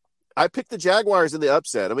Thursday, I picked the Jaguars in the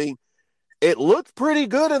upset. I mean, it looked pretty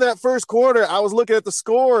good in that first quarter. I was looking at the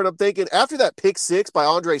score, and I'm thinking, after that pick six by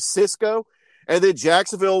Andre Sisco, and then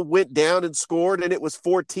Jacksonville went down and scored, and it was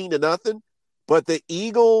 14-0. But the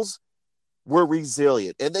Eagles were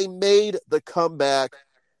resilient, and they made the comeback,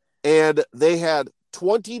 and they had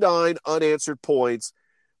 29 unanswered points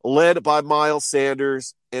led by Miles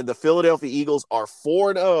Sanders, and the Philadelphia Eagles are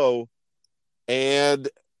 4-0, and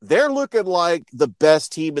they're looking like the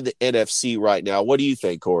best team in the NFC right now. What do you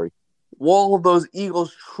think, Corey? Well, those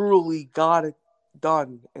Eagles truly got it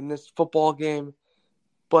done in this football game,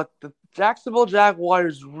 but the Jacksonville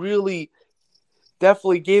Jaguars really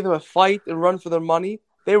definitely gave them a fight and run for their money.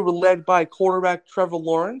 They were led by quarterback Trevor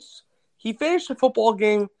Lawrence. He finished the football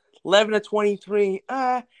game 11-23.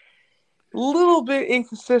 A little bit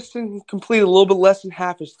inconsistent. He completed a little bit less than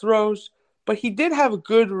half his throws, but he did have a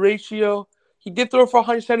good ratio. He did throw for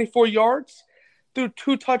 174 yards, threw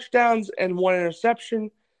 2 touchdowns and 1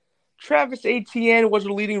 interception. Travis Etienne was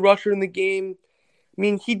the leading rusher in the game. I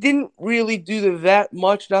mean, he didn't really do that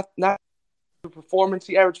much, not the performance.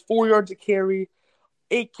 He averaged 4 yards a carry,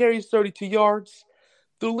 8 carries, 32 yards.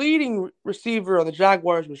 The leading receiver on the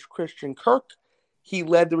Jaguars was Christian Kirk. He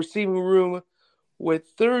led the receiving room with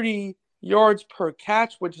 30 yards per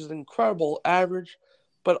catch, which is an incredible average,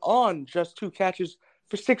 but on just 2 catches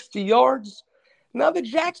for 60 yards. Now the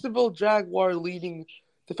Jacksonville Jaguar leading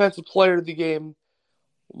defensive player of the game,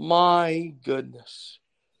 my goodness,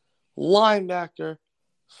 linebacker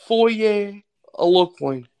Foye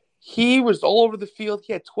Oluokun. He was all over the field.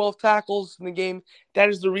 He had 12 tackles in the game. That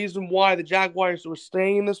is the reason why the Jaguars were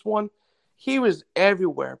staying in this one. He was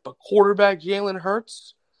everywhere. But quarterback Jalen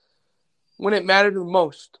Hurts, when it mattered the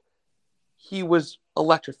most, he was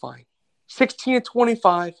electrifying.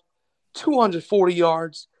 16-25, 240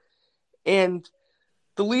 yards, and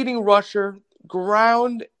the leading rusher,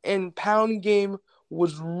 ground and pound game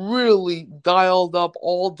was really dialed up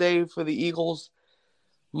all day for the Eagles.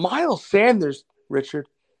 Miles Sanders, Richard,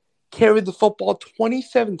 carried the football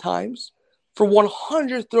 27 times for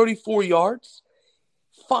 134 yards,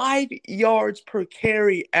 5 yards per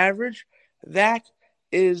carry average. That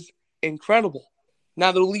is incredible.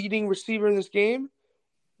 Now, the leading receiver in this game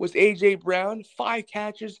was A.J. Brown, 5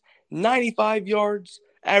 catches, 95 yards,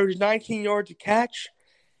 averaged 19 yards a catch.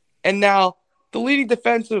 And now, the leading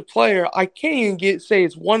defensive player, I can't even say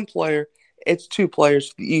it's one player, it's 2 players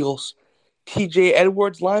for the Eagles. T.J.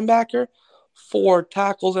 Edwards, linebacker, 4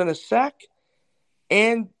 tackles and a sack.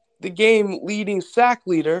 And the game-leading sack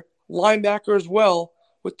leader, linebacker as well,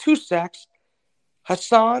 with 2 sacks,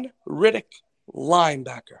 Hassan Riddick,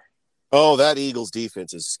 linebacker. Oh, that Eagles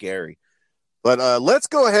defense is scary. But let's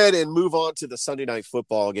go ahead and move on to the Sunday Night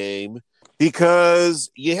Football game,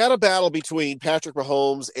 because you had a battle between Patrick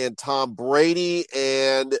Mahomes and Tom Brady,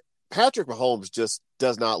 and Patrick Mahomes just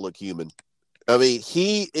does not look human. I mean,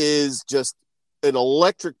 he is just an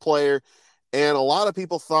electric player, and a lot of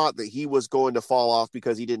people thought that he was going to fall off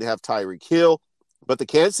because he didn't have Tyreek Hill. But the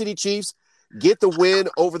Kansas City Chiefs get the win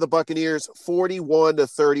over the Buccaneers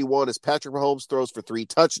 41-31 as Patrick Mahomes throws for 3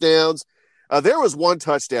 touchdowns. There was 1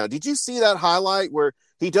 touchdown. Did you see that highlight where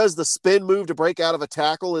he does the spin move to break out of a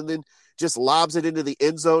tackle and then just lobs it into the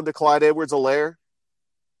end zone to Clyde Edwards-Helaire?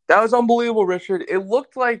 That was unbelievable, Richard. It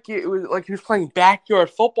looked like he was playing backyard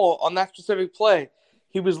football on that specific play.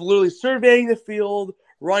 He was literally surveying the field,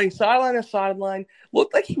 running sideline to sideline.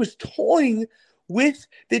 Looked like he was toying with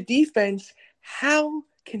the defense. How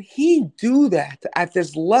can he do that at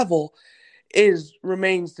this level?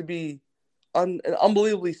 Remains to be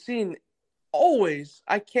unbelievably seen. Always,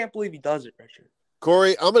 I can't believe he does it, Richard.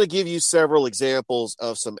 Corey, I'm going to give you several examples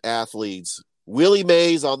of some athletes. Willie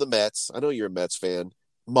Mays on the Mets. I know you're a Mets fan.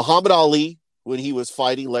 Muhammad Ali when he was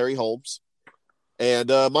fighting Larry Holmes.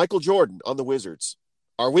 And Michael Jordan on the Wizards.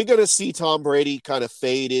 Are we going to see Tom Brady kind of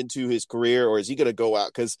fade into his career, or is he going to go out?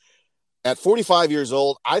 Because at 45 years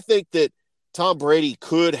old, I think that Tom Brady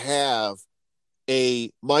could have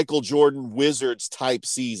a Michael Jordan Wizards type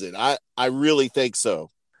season. I really think so.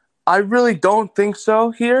 I really don't think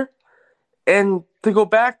so here. And to go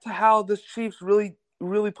back to how the Chiefs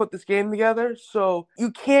really put this game together, so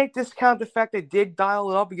you can't discount the fact they did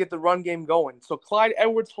dial it up and get the run game going. So Clyde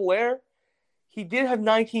Edwards-Helaire, he did have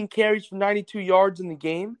 19 carries for 92 yards in the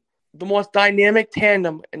game. The most dynamic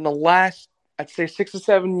tandem in the last, I'd say, 6 or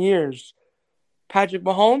 7 years. Patrick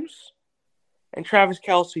Mahomes and Travis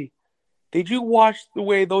Kelce. Did you watch the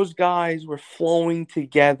way those guys were flowing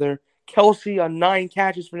together? Kelce on 9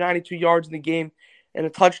 catches for 92 yards in the game and a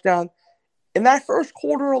touchdown. In that first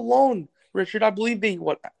quarter alone, Richard, I believe they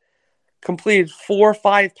completed 4 or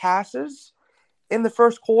 5 passes in the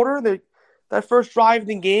first quarter. That first drive in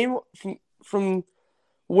the game from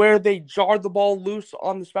where they jarred the ball loose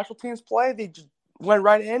on the special teams play, they just went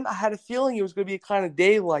right in. I had a feeling it was going to be a kind of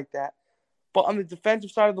day like that. But on the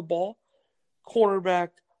defensive side of the ball, cornerback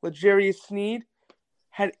L'Jarius Sneed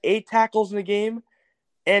had 8 tackles in the game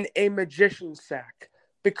and a magician sack.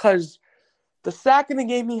 Because the sack in the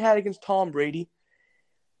game he had against Tom Brady,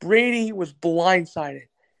 Brady was blindsided.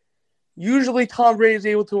 Usually Tom Brady is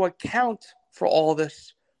able to account for all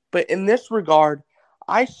this. But in this regard,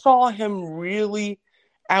 I saw him really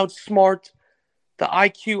outsmart the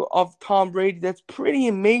IQ of Tom Brady. That's pretty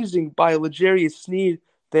amazing by L'Jarius Sneed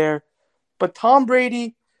there. But Tom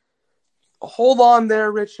Brady, hold on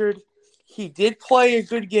there, Richard. He did play a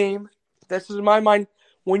good game. This is in my mind.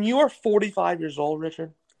 When you are 45 years old,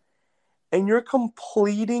 Richard, and you're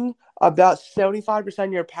completing about 75%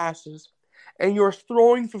 of your passes, and you're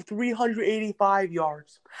throwing for 385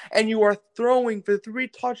 yards, and you are throwing for 3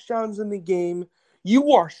 touchdowns in the game,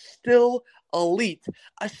 you are still elite,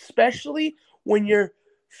 especially when your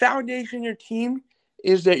foundation, your team,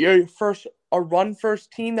 is that you're a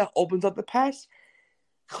run-first team that opens up the pass.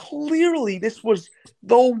 Clearly, this was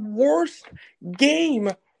the worst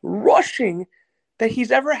game rushing that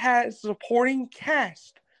he's ever had as a supporting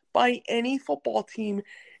cast by any football team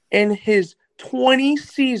in his 20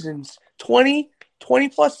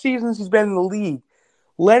 plus seasons he's been in the league.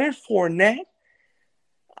 Leonard Fournette,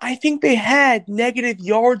 I think they had negative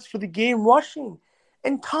yards for the game rushing.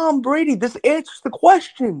 And Tom Brady, this answers the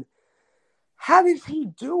question. How does he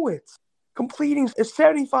do it? Completing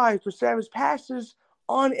 75% of his passes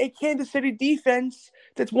on a Kansas City defense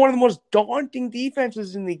that's one of the most daunting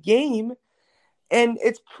defenses in the game. And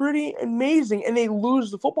it's pretty amazing. And they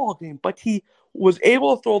lose the football game. But he was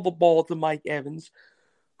able to throw the ball to Mike Evans,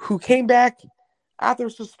 who came back after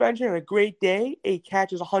suspension on a great day. 8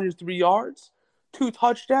 catches, 103 yards, 2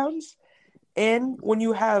 touchdowns. And when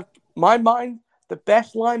you have, my mind, the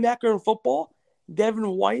best linebacker in football, Devin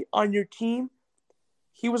White, on your team,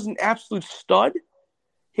 he was an absolute stud.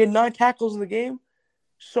 He had 9 tackles in the game.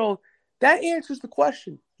 So that answers the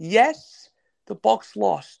question. Yes, the Bucs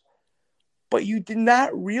lost. But you did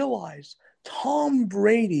not realize Tom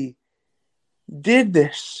Brady did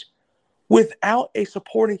this without a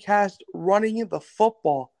supporting cast running the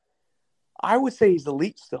football. I would say he's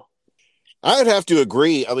elite still. I would have to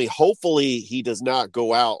agree. I mean, hopefully he does not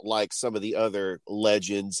go out like some of the other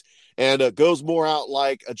legends and goes more out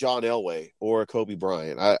like a John Elway or a Kobe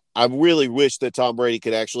Bryant. I really wish that Tom Brady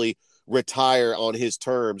could actually retire on his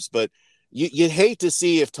terms, but you'd hate to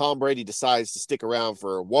see if Tom Brady decides to stick around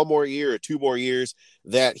for 1 more year or 2 more years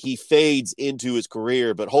that he fades into his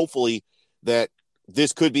career. But hopefully that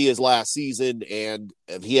this could be his last season and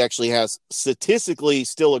he actually has statistically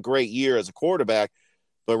still a great year as a quarterback.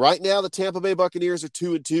 But right now, the Tampa Bay Buccaneers are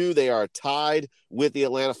 2-2. They are tied with the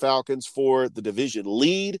Atlanta Falcons for the division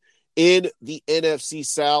lead in the NFC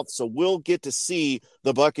South. So we'll get to see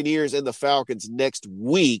the Buccaneers and the Falcons next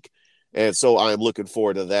week. And so I'm looking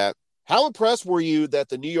forward to that. How impressed were you that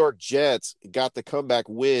the New York Jets got the comeback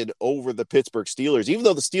win over the Pittsburgh Steelers? Even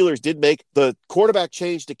though the Steelers did make the quarterback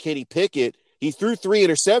change to Kenny Pickett, he threw 3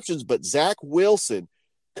 interceptions, but Zach Wilson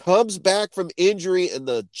comes back from injury and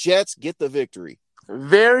the Jets get the victory.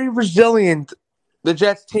 Very resilient the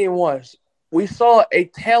Jets team was. We saw a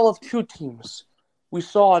tale of 2 teams. We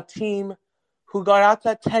saw a team who got out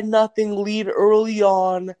that 10-0 lead early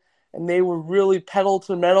on, and they were really pedal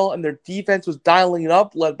to the metal, and their defense was dialing it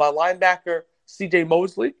up, led by linebacker C.J.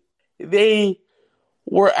 Mosley. They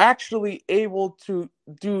were actually able to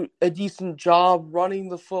do a decent job running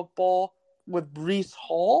the football with Breece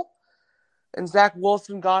Hall, and Zach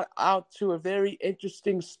Wilson got out to a very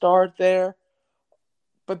interesting start there.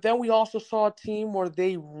 But then we also saw a team where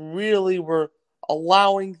they really were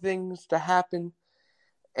allowing things to happen.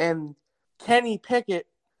 And Kenny Pickett,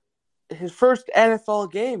 his first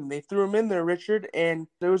NFL game, they threw him in there, Richard. And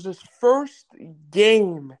there was his first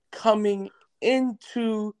game coming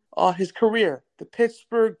into his career. The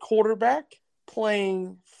Pittsburgh quarterback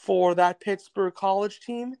playing for that Pittsburgh college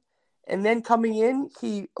team. And then coming in,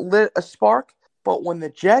 he lit a spark. But when the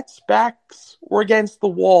Jets' backs were against the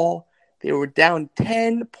wall, they were down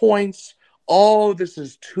 10 points. Oh, this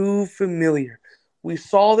is too familiar. We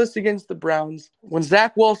saw this against the Browns when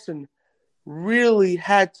Zach Wilson really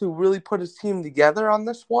had to put his team together on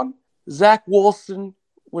this one. Zach Wilson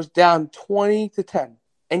was down 20-10.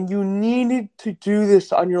 And you needed to do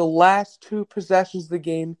this on your last two possessions of the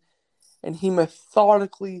game. And he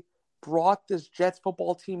methodically brought this Jets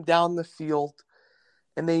football team down the field.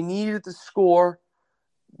 And they needed to score.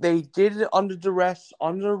 They did it under duress,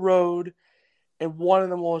 on the road, in one of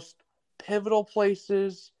the most pivotal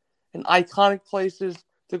places and iconic places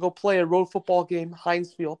to go play a road football game,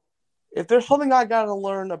 Heinz Field. If there's something I got to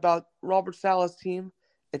learn about Robert Saleh's team,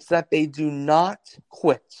 it's that they do not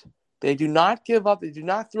quit. They do not give up. They do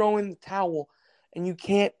not throw in the towel. And you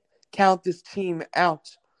can't count this team out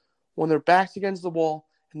when their back's against the wall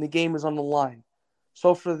and the game is on the line.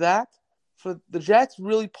 So for the Jets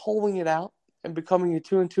really pulling it out and becoming a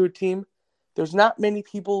 2-2 team, there's not many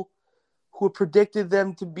people who predicted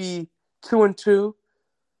them to be 2-2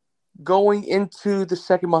 going into the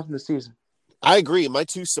second month of the season. I agree. My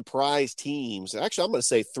two surprise teams, actually I'm going to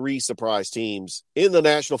say three surprise teams in the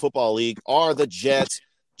National Football League are the Jets,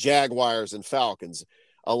 Jaguars, and Falcons.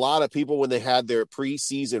 A lot of people, when they had their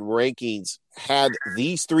preseason rankings, had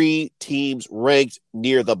these three teams ranked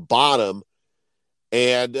near the bottom.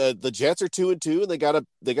 And the Jets are 2-2, and they got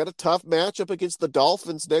a tough matchup against the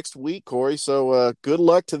Dolphins next week, Corey. So good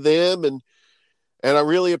luck to them, and I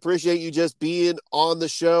really appreciate you just being on the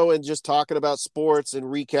show and just talking about sports and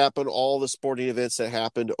recapping all the sporting events that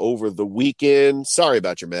happened over the weekend. Sorry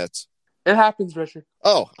about your Mets. It happens, Richard.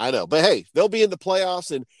 Oh, I know. But hey, they'll be in the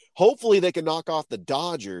playoffs, and hopefully they can knock off the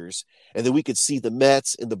Dodgers, and then we could see the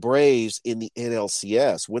Mets and the Braves in the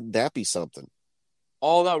NLCS. Wouldn't that be something?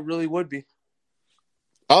 Oh, that really would be.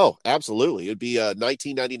 Oh, absolutely. It'd be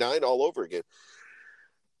 1999 all over again.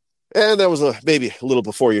 And that was maybe a little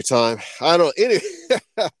before your time. I don't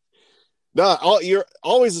know. No, you're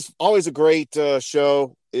always a great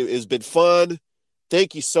show. It's been fun.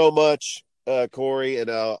 Thank you so much, Corey. And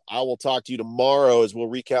I will talk to you tomorrow as we'll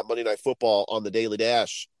recap Monday Night Football on the Daily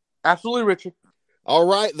Dash. Absolutely, Richard. All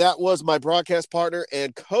right. That was my broadcast partner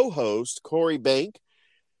and co-host, Corey Bank.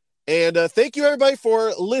 And thank you, everybody,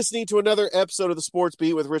 for listening to another episode of the Sports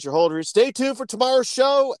Beat with Richard Holdridge. Stay tuned for tomorrow's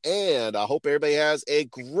show, and I hope everybody has a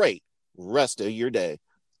great rest of your day.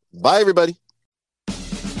 Bye, everybody.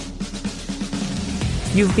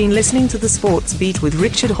 You've been listening to the Sports Beat with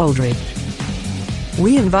Richard Holdridge.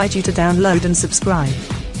 We invite you to download and subscribe.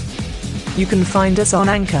 You can find us on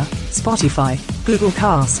Anchor, Spotify, Google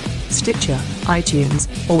Cast, Stitcher, iTunes,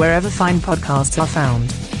 or wherever fine podcasts are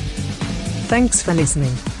found. Thanks for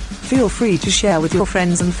listening. Feel free to share with your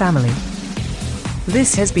friends and family.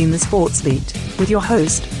 This has been the Sports Beat, with your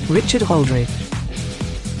host, Richard Holdridge.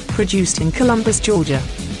 Produced in Columbus, Georgia.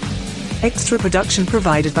 Extra production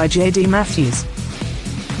provided by J.D. Matthews.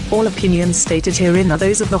 All opinions stated herein are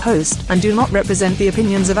those of the host and do not represent the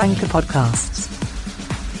opinions of Anchor Podcasts.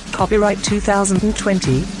 Copyright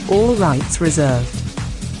 2020, all rights reserved.